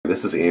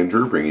This is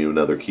Andrew bringing you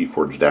another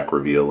Keyforge deck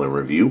reveal and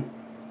review.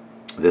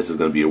 This is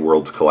going to be a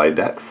Worlds Collide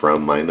deck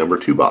from my number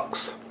 2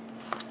 box.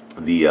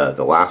 The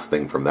last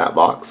thing from that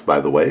box,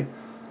 by the way,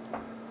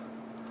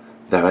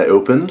 that I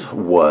opened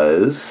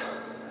was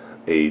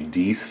a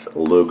Dees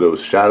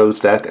Logos Shadows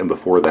deck, and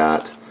before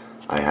that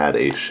I had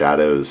a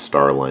Shadows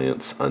Star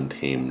Alliance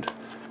Untamed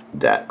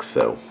deck,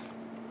 so,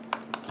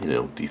 you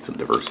know, decent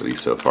diversity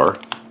so far.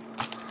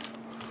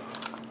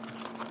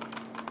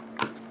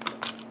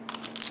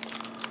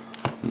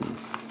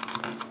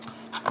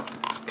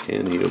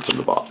 Can he open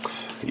the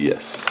box?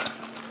 Yes.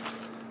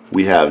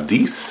 We have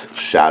Dees,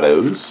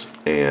 Shadows,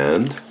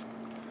 and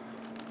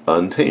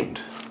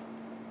Untamed.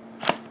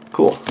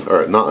 Cool.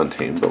 Or not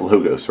Untamed, but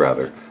Logos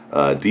rather.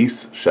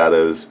 Dees,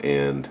 Shadows,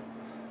 and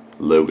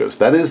Logos.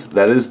 That is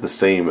the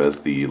same as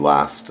the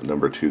last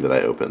number 2 that I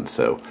opened.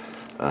 So,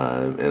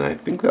 and I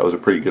think that was a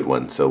pretty good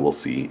one. So we'll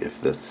see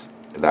if that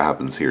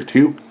happens here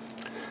too.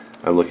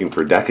 I'm looking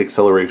for deck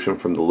acceleration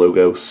from the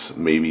Logos,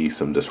 maybe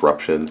some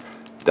disruption.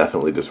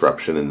 Definitely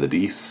disruption in the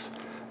Dees,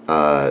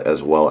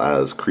 as well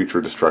as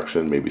creature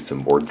destruction, maybe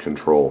some board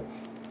control,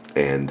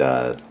 and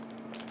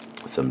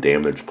some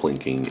damage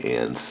plinking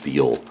and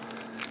steal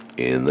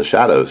in the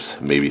Shadows.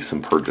 Maybe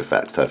some purge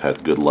effects. I've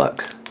had good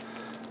luck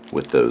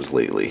with those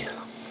lately.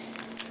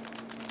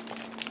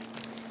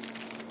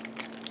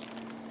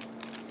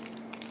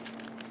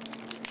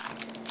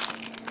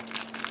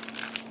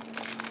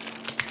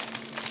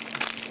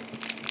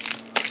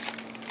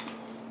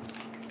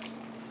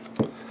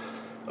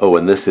 Oh,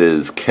 and this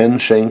is Ken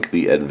Shank,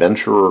 the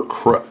Adventurer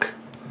Crook.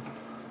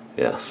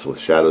 Yes, with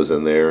Shadows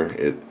in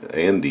there,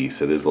 and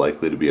Dees, it is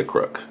likely to be a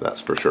Crook, that's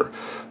for sure.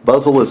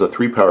 Buzzle is a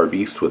 3-power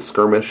beast with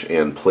Skirmish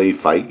and Play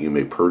Fight. You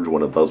may purge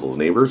one of Buzzle's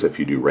neighbors if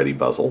you do Ready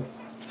Buzzle.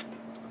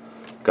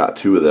 Got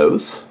 2 of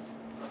those.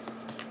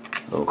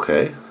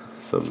 Okay,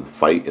 some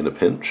Fight in a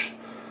pinch.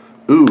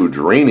 Ooh,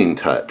 Draining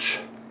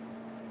Touch.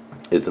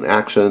 It's an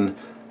action.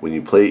 When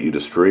you play it, you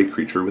destroy a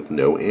creature with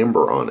no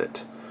amber on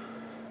it.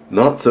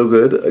 Not so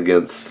good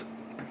against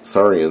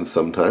Saurians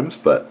sometimes,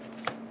 but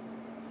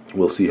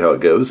we'll see how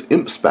it goes.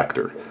 Imp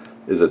Spectre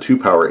is a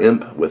 2-power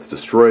imp with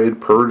destroyed.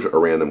 Purge a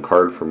random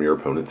card from your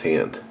opponent's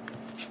hand.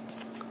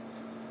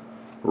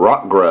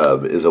 Rock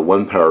Grub is a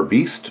 1-power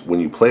beast.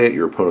 When you play it,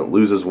 your opponent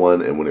loses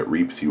 1, and when it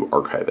reaps, you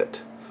archive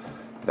it.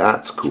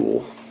 That's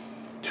cool.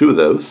 2 of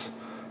those.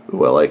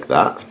 Ooh, I like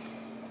that.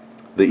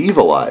 The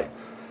Evil Eye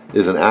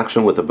is an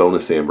action with a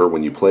bonus amber.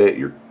 When you play it,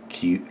 your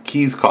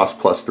keys cost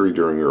 +3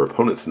 during your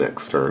opponent's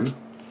next turn.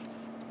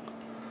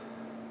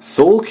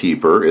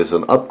 Soulkeeper is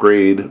an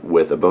upgrade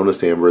with a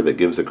bonus amber that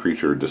gives a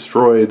creature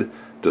destroyed.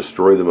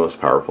 Destroy the most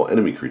powerful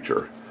enemy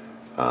creature.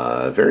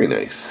 Very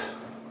nice.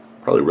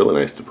 Probably really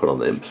nice to put on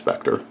the Imp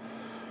Spectre.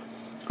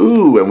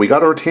 Ooh, and we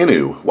got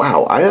Ortanu.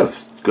 Wow, I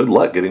have good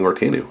luck getting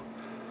Ortanu.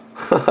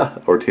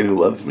 Ortanu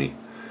loves me.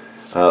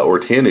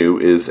 Ortanu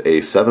is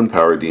a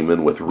 7-power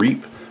demon with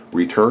Reap.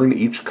 Return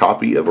each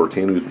copy of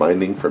Ortanu's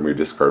Binding from your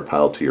discard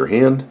pile to your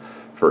hand.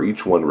 For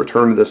each one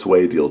returned this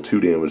way, deal 2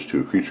 damage to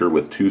a creature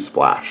with 2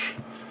 splash.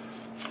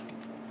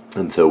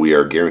 And so we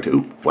are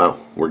guaranteed.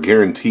 We're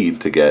guaranteed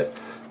to get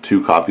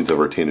 2 copies of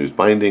Ortanu's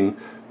Binding,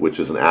 which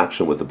is an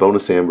action with a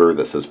bonus amber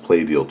that says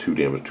play, deal 2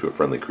 damage to a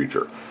friendly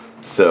creature.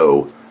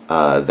 So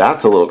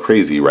that's a little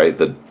crazy, right?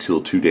 The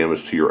deal 2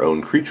 damage to your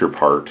own creature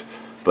part.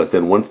 But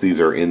then once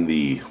these are in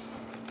the,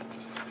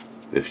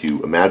 if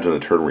you imagine a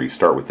turn where you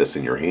start with this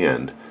in your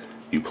hand,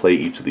 you play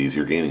each of these,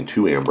 you're gaining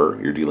 2 amber,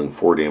 you're dealing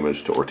 4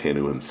 damage to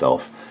Ortanu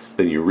himself,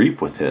 then you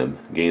reap with him,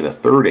 gain a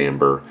 3rd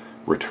amber,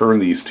 return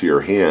these to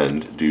your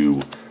hand, do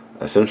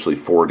essentially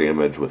 4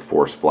 damage with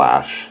 4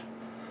 splash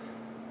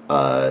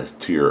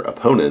to your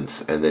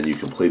opponents, and then you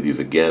can play these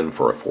again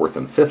for a 4th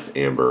and 5th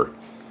amber,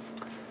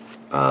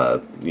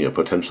 you know,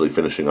 potentially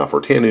finishing off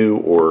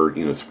Ortanu, or,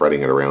 you know,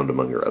 spreading it around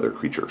among your other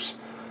creatures.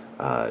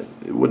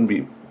 It wouldn't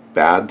be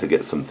bad to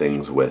get some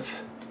things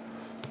with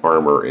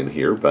armor in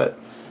here, but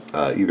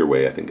either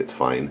way I think it's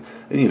fine.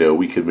 And, you know,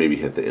 we could maybe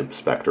hit the Imp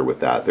Spectre with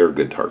that. They're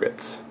good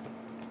targets.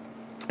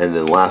 And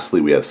then lastly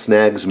we have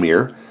Snag's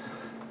Mirror,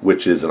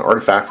 which is an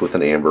artifact with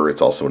an amber.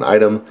 It's also an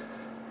item.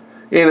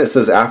 And it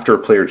says after a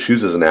player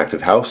chooses an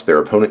active house, their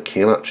opponent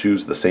cannot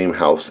choose the same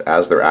house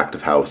as their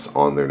active house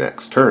on their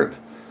next turn.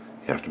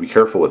 You have to be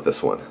careful with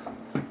this one.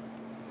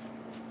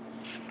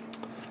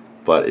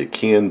 But it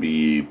can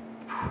be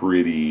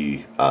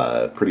pretty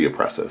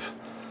oppressive.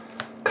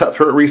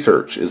 Cutthroat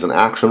Research is an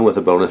action with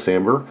a bonus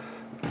amber.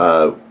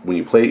 When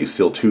you play it, you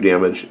steal 2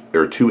 damage,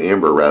 or 2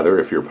 amber rather,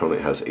 if your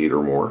opponent has 8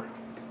 or more.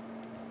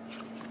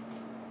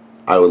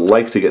 I would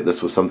like to get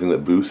this with something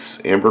that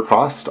boosts amber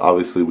cost.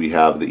 Obviously we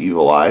have the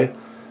Evil Eye,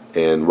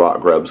 and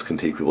Rock Grubs can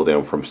take people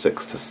down from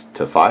 6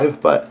 to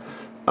 5, but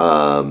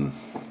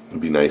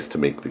it'd be nice to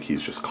make the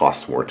keys just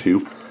cost more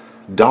too.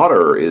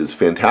 Daughter is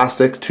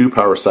fantastic.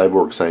 2-power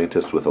cyborg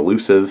scientist with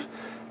elusive.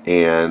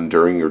 And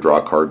during your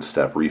draw card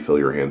step, refill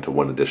your hand to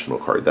 1 additional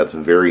card. That's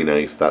very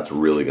nice. That's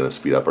really going to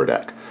speed up our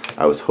deck.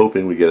 I was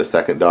hoping we get a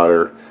second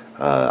daughter.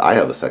 I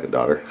have a second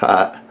daughter.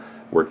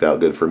 Worked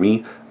out good for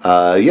me.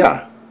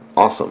 Yeah,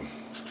 awesome.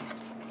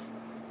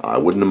 I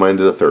wouldn't have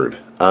minded a third.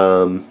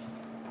 Edai.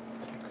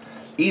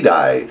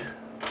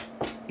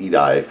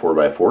 Edai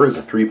 4x4 is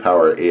a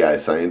 3-power AI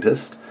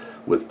scientist.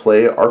 With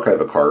play, archive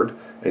a card,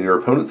 and your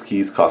opponent's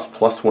keys cost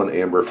 +1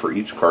 amber for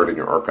each card in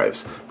your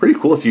archives. Pretty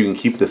cool if you can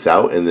keep this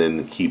out and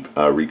then keep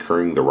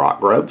recurring the rot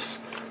grubs.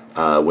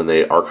 When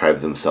they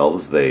archive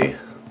themselves, they,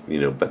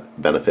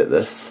 benefit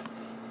this.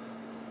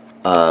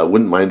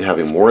 Wouldn't mind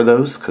having more of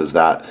those, because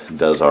that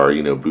does our,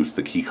 boost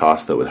the key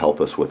cost that would help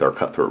us with our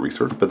cutthroat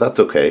research, but that's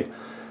okay.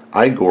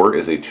 Igor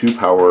is a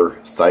 2-power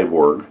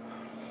cyborg.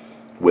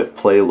 With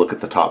play, look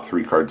at the top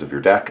 3 cards of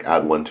your deck,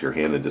 add 1 to your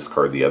hand, and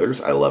discard the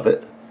others. I love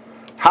it.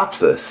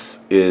 Hapsis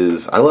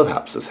is, I love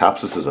Hapsis.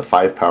 Hapsis is a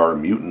 5-power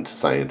mutant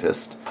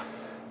scientist,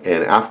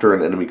 and after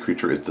an enemy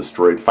creature is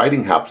destroyed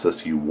fighting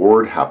Hapsis, you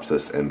ward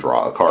Hapsis and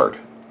draw a card.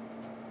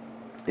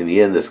 In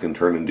the end, this can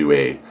turn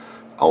into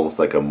almost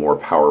like a more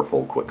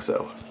powerful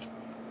Quixo.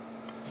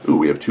 Ooh,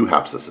 we have 2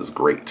 Hapsises,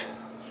 great.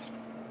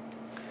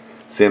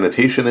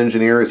 Sanitation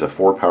Engineer is a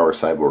 4-power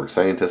cyborg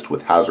scientist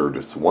with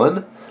Hazardous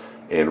 1,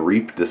 and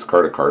Reap,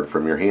 discard a card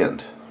from your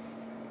hand.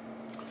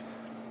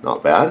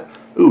 Not bad.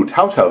 Ooh,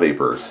 Tautau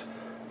Vapors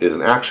is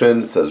an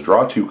action. It says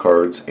draw 2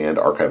 cards and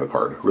archive a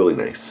card. Really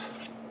nice.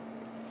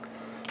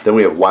 Then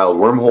we have Wild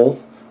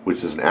Wormhole,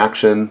 which is an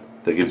action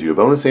that gives you a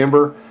bonus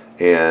amber,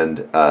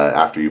 and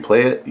after you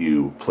play it,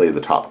 you play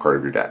the top card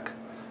of your deck.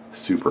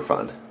 Super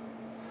fun.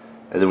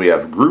 And then we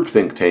have Group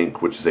Think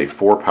Tank, which is a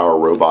 4-power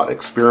robot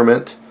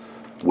experiment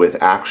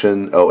with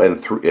action. Oh,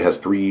 and it has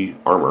 3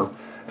 armor.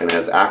 And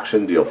has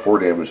action, deal 4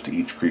 damage to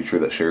each creature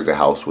that shares a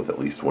house with at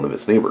least one of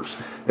its neighbors.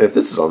 And if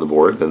this is on the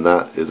board, then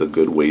that is a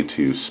good way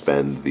to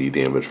spend the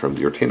damage from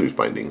the Ortanus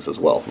bindings as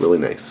well. Really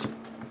nice.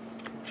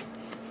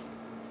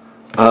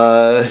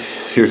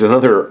 Here's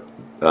another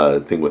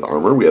thing with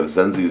armor. We have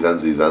Zenzi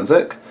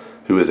Zenzek,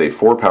 who is a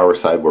 4-power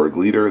cyborg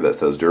leader that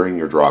says during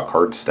your draw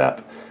card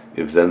step,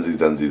 if Zenzi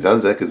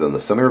Zenzek is in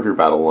the center of your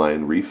battle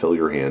line, refill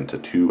your hand to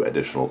 2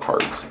 additional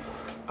cards.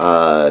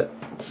 And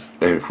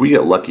if we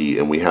get lucky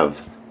and we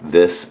have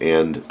this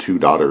and 2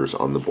 daughters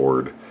on the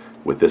board,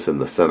 with this in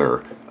the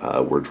center,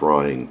 we're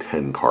drawing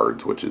 10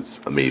 cards, which is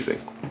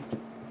amazing.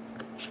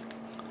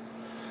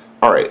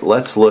 Alright,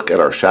 let's look at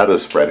our shadow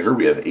spread here.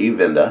 We have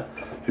Avinda,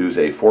 who's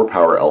a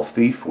 4-power elf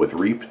thief. With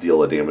Reap,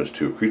 deal a damage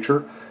to a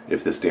creature.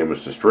 If this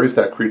damage destroys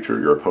that creature,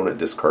 your opponent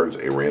discards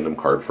a random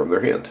card from their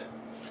hand.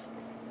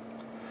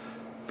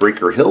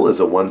 Breaker Hill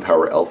is a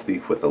 1-power elf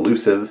thief with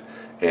Elusive,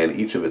 and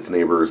each of its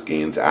neighbors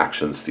gains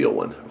action, steal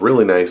 1.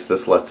 Really nice.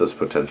 This lets us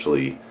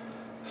potentially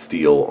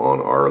steal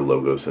on our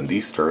Logos and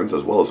Dees turns,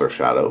 as well as our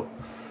Shadow.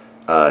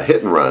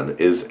 Hit and Run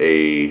is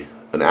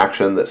an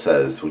action that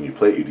says when you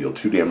play it, you deal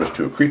 2 damage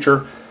to a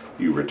creature.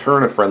 You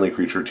return a friendly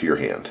creature to your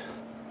hand.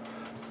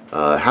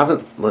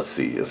 Let's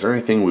see, is there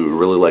anything we would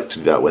really like to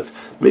do that with?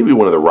 Maybe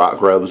one of the Rot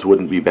Grubs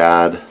wouldn't be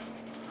bad.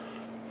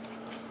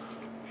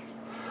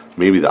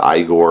 Maybe the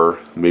Igor,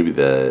 maybe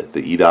the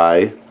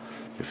Edai,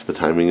 if the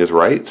timing is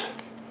right.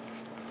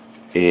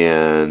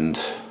 And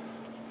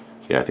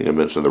yeah, I think I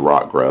mentioned the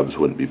Rot Grubs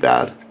wouldn't be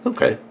bad.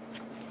 Okay.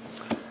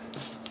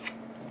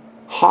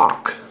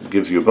 Hawk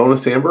gives you a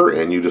bonus amber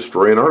and you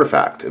destroy an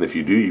artifact. And if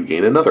you do, you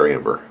gain another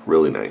amber.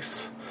 Really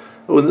nice.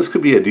 Oh, and this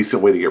could be a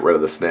decent way to get rid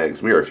of the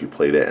Snag's Mirror if you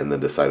played it and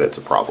then decide it's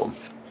a problem.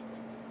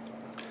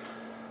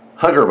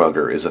 Hugger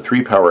Mugger is a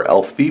 3-power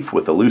elf thief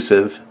with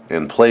Elusive,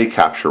 and play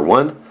capture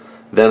 1.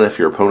 Then if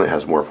your opponent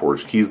has more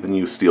forged keys than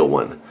you, steal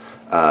 1.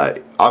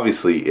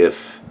 Obviously,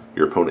 if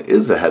your opponent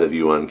is ahead of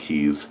you on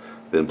keys,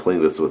 then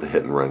playing this with a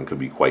hit and run could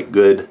be quite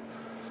good.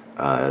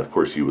 Of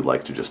course, you would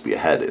like to just be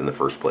ahead in the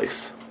first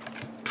place.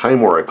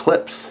 Kymor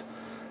Eclipse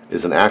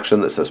is an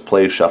action that says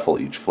play shuffle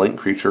each flank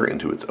creature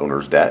into its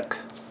owner's deck.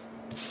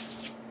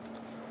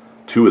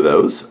 2 of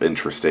those,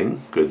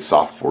 interesting, good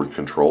soft board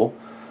control.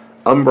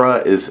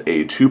 Umbra is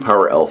a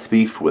 2-power elf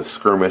thief with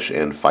skirmish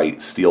and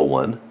fight, steal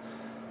 1.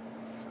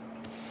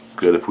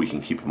 Good if we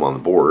can keep him on the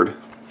board.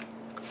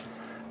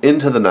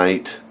 Into the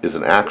Night is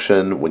an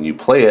action. When you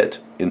play it,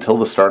 until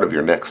the start of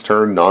your next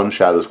turn,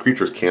 non-shadows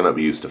creatures cannot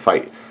be used to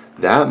fight.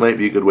 That might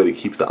be a good way to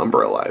keep the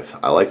Umbra alive.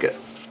 I like it.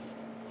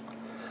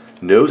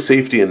 No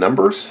Safety in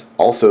Numbers,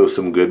 also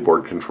some good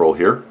board control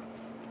here.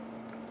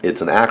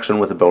 It's an action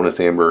with a bonus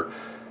amber.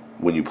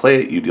 When you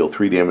play it, you deal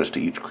 3 damage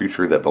to each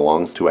creature that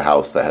belongs to a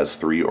house that has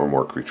 3 or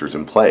more creatures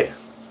in play.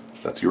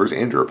 That's yours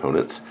and your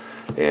opponent's.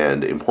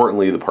 And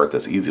importantly, the part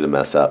that's easy to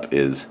mess up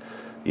is,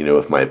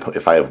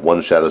 if I have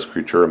 1 shadows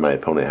creature and my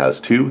opponent has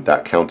 2,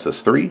 that counts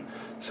as 3.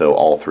 So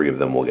all 3 of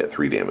them will get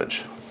 3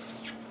 damage.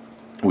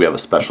 We have a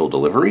Special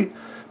Delivery.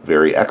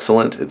 Very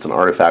excellent. It's an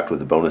artifact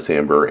with a bonus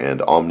amber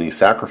and Omni.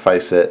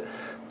 Sacrifice it.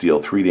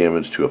 Deal 3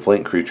 damage to a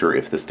flank creature.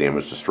 If this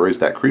damage destroys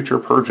that creature,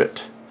 purge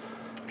it.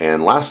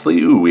 And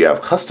lastly, we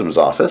have Customs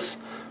Office,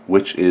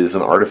 which is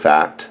an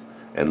artifact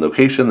and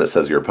location that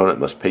says your opponent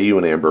must pay you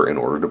an amber in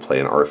order to play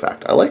an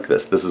artifact. I like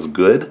this. This is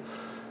good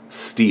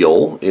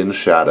steal in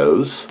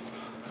Shadows,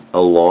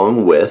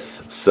 along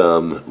with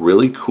some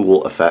really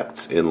cool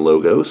effects in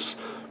Logos,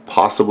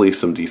 possibly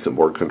some decent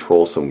board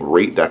control, some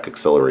great deck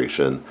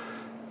acceleration,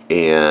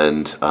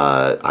 and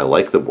I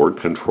like the board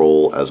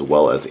control as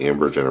well as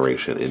Amber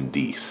Generation in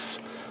Dees.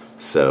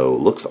 So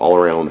looks all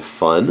around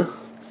fun,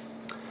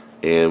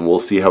 and we'll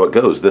see how it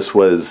goes. This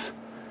was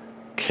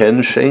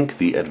Ken Schenk,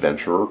 the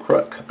Adventurer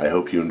Crook. I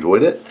hope you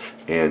enjoyed it,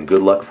 and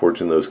good luck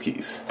forging those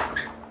keys.